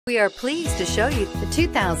We are pleased to show you the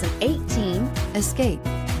 2018 Escape.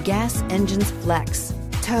 Gas engines flex,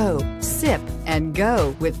 tow, sip, and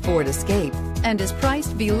go with Ford Escape, and is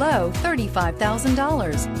priced below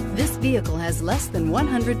 $35,000. This vehicle has less than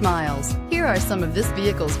 100 miles. Here are some of this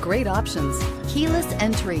vehicle's great options: keyless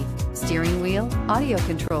entry, steering wheel audio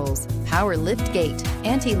controls, power lift gate,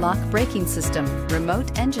 anti-lock braking system,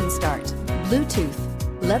 remote engine start, Bluetooth,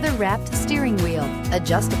 leather-wrapped steering wheel,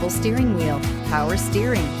 adjustable steering wheel, power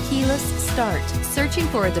steering, keyless start. Searching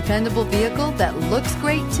for a dependable vehicle that looks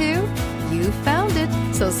great too? You found it,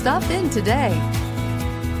 so stop in today.